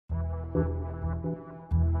Okay,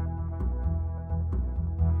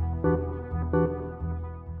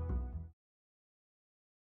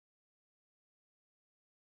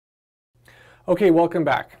 welcome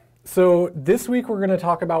back. So this week we're going to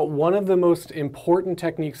talk about one of the most important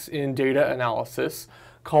techniques in data analysis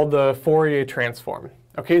called the Fourier Transform.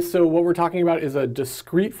 Okay, so what we're talking about is a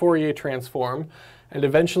discrete Fourier Transform, and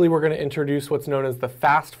eventually we're going to introduce what's known as the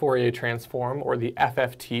fast Fourier Transform, or the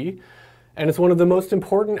FFT. And it's one of the most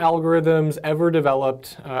important algorithms ever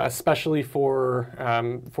developed, especially for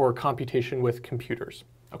computation with computers.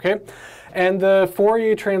 Okay, and the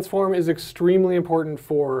Fourier Transform is extremely important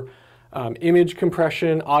for image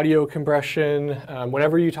compression, audio compression.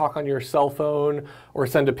 Whenever you talk on your cell phone or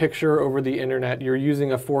send a picture over the internet, you're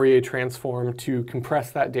using a Fourier transform to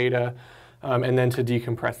compress that data and then to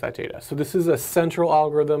decompress that data. So this is a central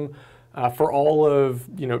algorithm for all of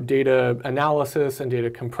data analysis and data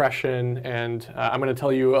compression. And I'm going to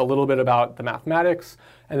tell you a little bit about the mathematics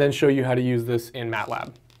and then show you how to use this in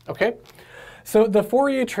MATLAB. Okay? So the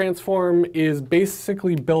Fourier transform is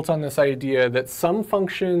basically built on this idea that some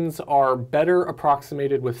functions are better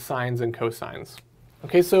approximated with sines and cosines.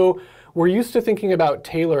 Okay, so we're used to thinking about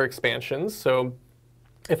Taylor expansions. So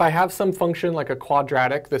if I have some function like a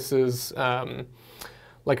quadratic, this is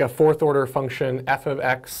like a fourth order function, f of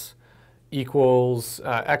x equals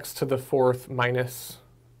x to the fourth minus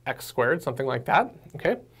x squared, something like that.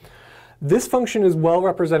 Okay. This function is well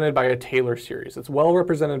represented by a Taylor series. It's well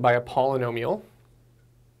represented by a polynomial.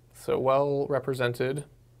 So well represented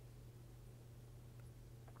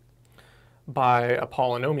by a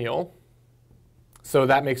polynomial. So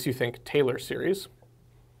that makes you think Taylor series.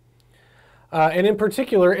 And in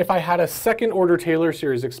particular, if I had a second order Taylor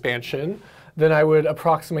series expansion, then I would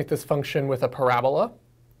approximate this function with a parabola.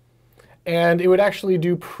 And it would actually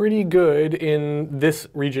do pretty good in this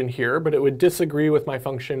region here, but it would disagree with my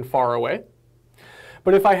function far away.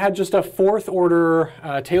 But if I had just a fourth order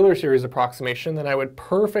Taylor series approximation, then I would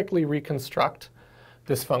perfectly reconstruct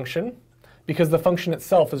this function, because the function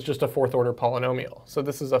itself is just a fourth order polynomial. So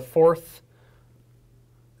this is a fourth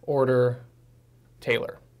order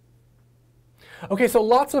Taylor. Okay, so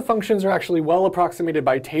lots of functions are actually well approximated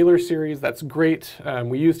by Taylor series. That's great.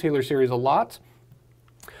 We use Taylor series a lot.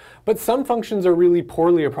 But some functions are really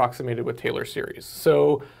poorly approximated with Taylor series.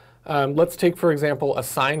 So let's take, for example, a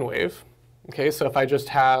sine wave. Okay, so if I just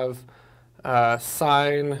have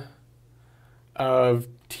sine of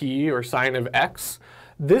t, or sine of x,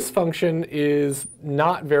 this function is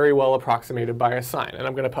not very well approximated by a sine. And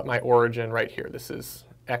I'm going to put my origin right here. This is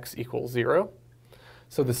x equals 0.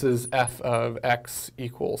 So this is f of x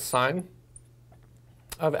equals sine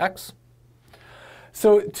of x.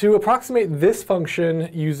 So to approximate this function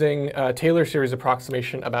using Taylor series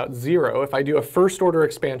approximation about 0, if I do a first order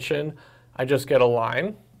expansion, I just get a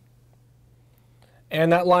line. And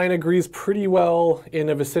that line agrees pretty well in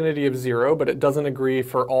a vicinity of 0, but it doesn't agree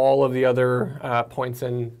for all of the other points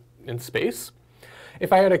in space.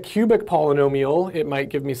 If I had a cubic polynomial, it might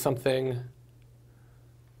give me something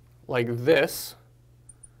like this,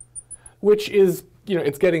 which is,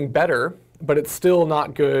 it's getting better, but it's still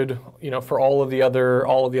not good, for all of the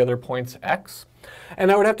other points x.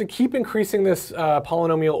 And I would have to keep increasing this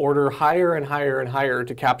polynomial order higher and higher and higher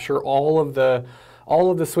to capture all of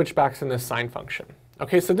the switchbacks in this sine function.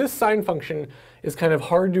 Okay, so this sine function is kind of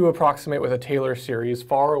hard to approximate with a Taylor series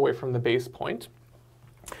far away from the base point.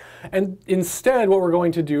 And instead, what we're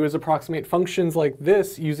going to do is approximate functions like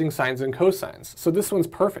this using sines and cosines. So this one's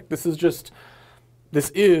perfect. This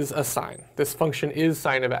is a sine. This function is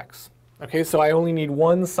sine of x. Okay, so I only need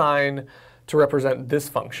one sine to represent this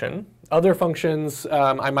function. Other functions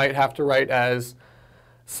I might have to write as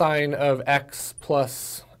sine of x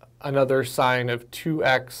plus another sine of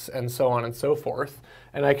 2x, and so on and so forth.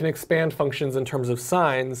 And I can expand functions in terms of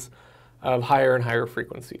sines of higher and higher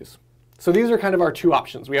frequencies. So these are kind of our two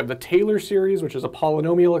options. We have the Taylor series, which is a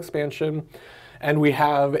polynomial expansion, and we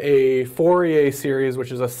have a Fourier series,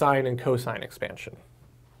 which is a sine and cosine expansion.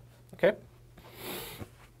 Okay?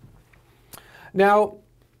 Now,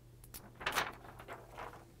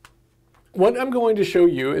 what I'm going to show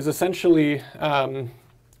you is essentially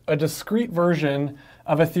a discrete version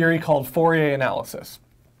of a theory called Fourier analysis.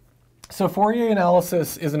 So Fourier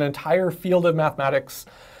analysis is an entire field of mathematics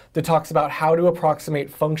that talks about how to approximate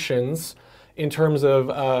functions in terms of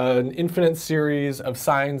an infinite series of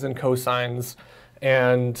sines and cosines.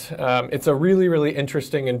 And it's a really, really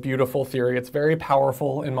interesting and beautiful theory. It's very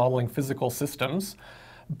powerful in modeling physical systems.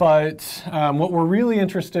 But what we're really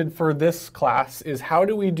interested for this class is how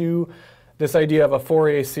do we do this idea of a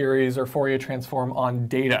Fourier series or Fourier transform on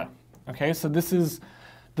data. Okay, so this is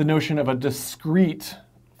the notion of a discrete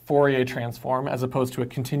Fourier transform as opposed to a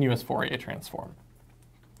continuous Fourier transform.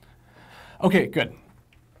 OK, good.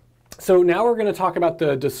 So now we're going to talk about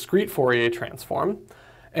the discrete Fourier transform.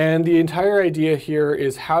 And the entire idea here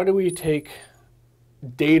is how do we take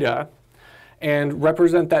data and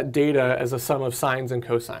represent that data as a sum of sines and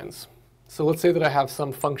cosines. So let's say that I have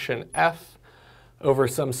some function f over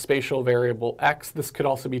some spatial variable x. This could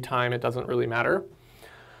also be time. It doesn't really matter.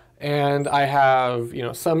 And I have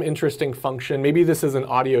some interesting function. Maybe this is an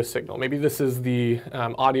audio signal. Maybe this is the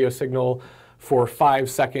audio signal for 5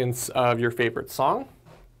 seconds of your favorite song.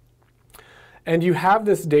 And you have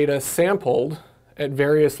this data sampled at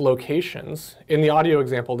various locations. In the audio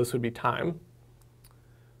example, this would be time.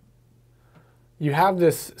 You have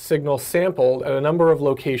this signal sampled at a number of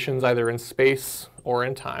locations, either in space or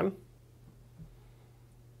in time.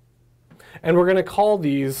 And we're going to call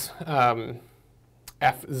these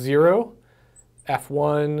f0,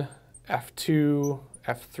 f1, f2,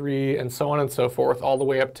 f3, and so on and so forth, all the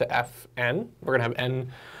way up to fn. We're going to have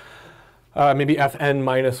n, maybe fn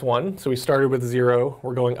minus 1. So we started with 0.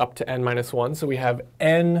 We're going up to n minus 1. So we have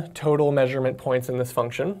n total measurement points in this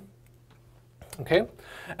function. Okay?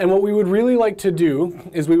 And what we would really like to do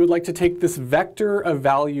is we would like to take this vector of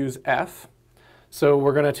values f. So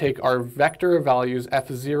we're going to take our vector of values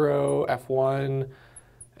f0, f1,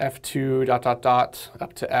 f2, dot, dot, dot,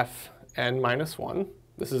 up to fn minus 1.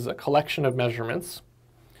 This is a collection of measurements.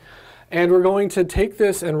 And we're going to take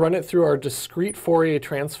this and run it through our discrete Fourier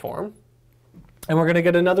transform. And we're going to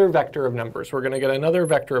get another vector of numbers. We're going to get another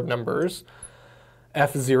vector of numbers,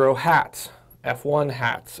 f0 hat, f1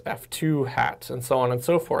 hat, f2 hat, and so on and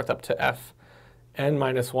so forth, up to fn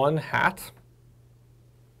minus 1 hat.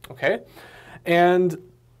 Okay? And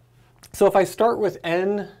so if I start with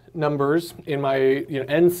n numbers in my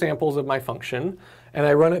n samples of my function, and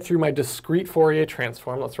I run it through my discrete Fourier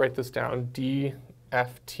transform, let's write this down.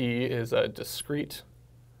 DFT is a discrete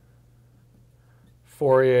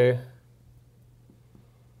Fourier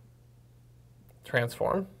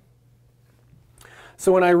transform.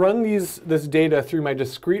 So when I run this data through my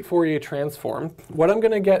discrete Fourier transform, what I'm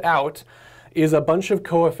going to get out is a bunch of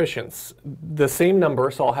coefficients, the same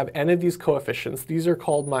number, so I'll have n of these coefficients. These are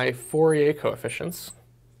called my Fourier coefficients.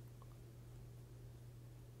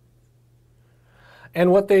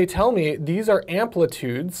 And what they tell me, these are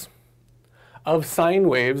amplitudes of sine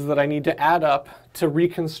waves that I need to add up to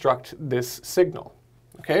reconstruct this signal.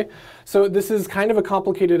 Okay? So this is kind of a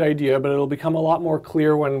complicated idea, but it'll become a lot more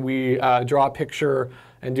clear when we draw a picture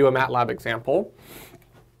and do a MATLAB example.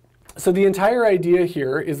 So the entire idea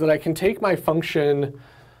here is that I can take my function,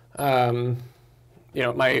 my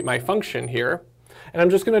function here, and I'm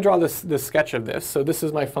just going to draw this sketch of this. So this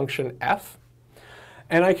is my function f.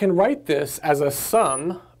 And I can write this as a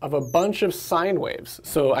sum of a bunch of sine waves.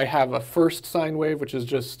 So I have a first sine wave, which is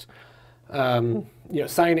just sine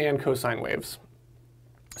and cosine waves.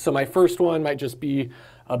 So my first one might just be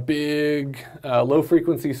a big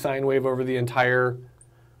low-frequency sine wave over the entire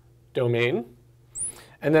domain.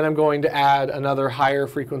 And then I'm going to add another higher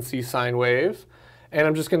frequency sine wave. And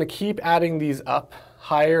I'm just going to keep adding these up,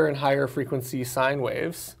 higher and higher frequency sine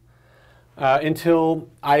waves, until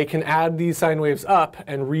I can add these sine waves up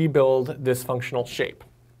and rebuild this functional shape.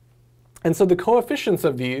 And so the coefficients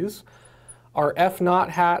of these are f0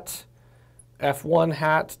 hat, f1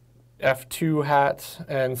 hat, f2 hat,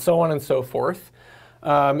 and so on and so forth.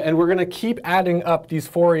 And we're going to keep adding up these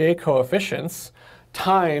Fourier coefficients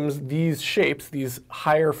times these shapes, these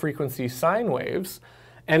higher frequency sine waves.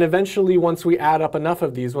 And eventually, once we add up enough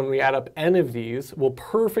of these, when we add up n of these, we'll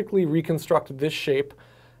perfectly reconstruct this shape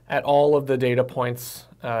at all of the data points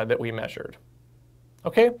that we measured.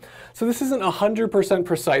 Okay? So this isn't 100%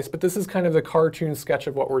 precise, but this is kind of the cartoon sketch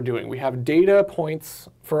of what we're doing. We have data points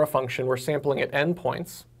for a function. We're sampling at n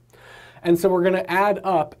points. And so we're going to add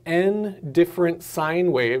up n different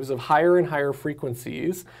sine waves of higher and higher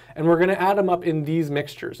frequencies, and we're going to add them up in these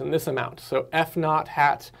mixtures, in this amount. So f0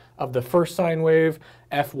 hat of the first sine wave,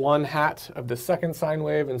 f1 hat of the second sine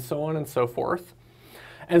wave, and so on and so forth.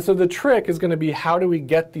 And so the trick is going to be, how do we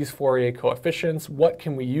get these Fourier coefficients? What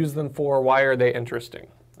can we use them for? Why are they interesting?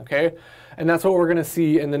 Okay? And that's what we're going to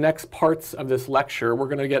see in the next parts of this lecture. We're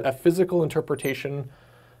going to get a physical interpretation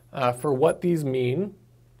for what these mean,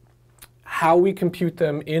 how we compute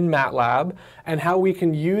them in MATLAB, and how we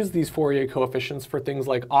can use these Fourier coefficients for things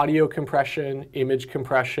like audio compression, image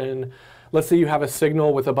compression. Let's say you have a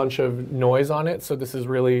signal with a bunch of noise on it, so this is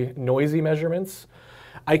really noisy measurements.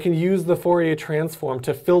 I can use the Fourier transform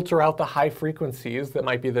to filter out the high frequencies that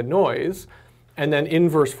might be the noise, and then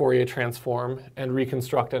inverse Fourier transform and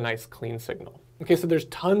reconstruct a nice clean signal. Okay, so there's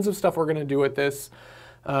tons of stuff we're going to do with this.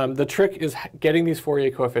 The trick is getting these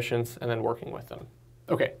Fourier coefficients and then working with them.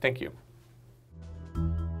 OK, thank you.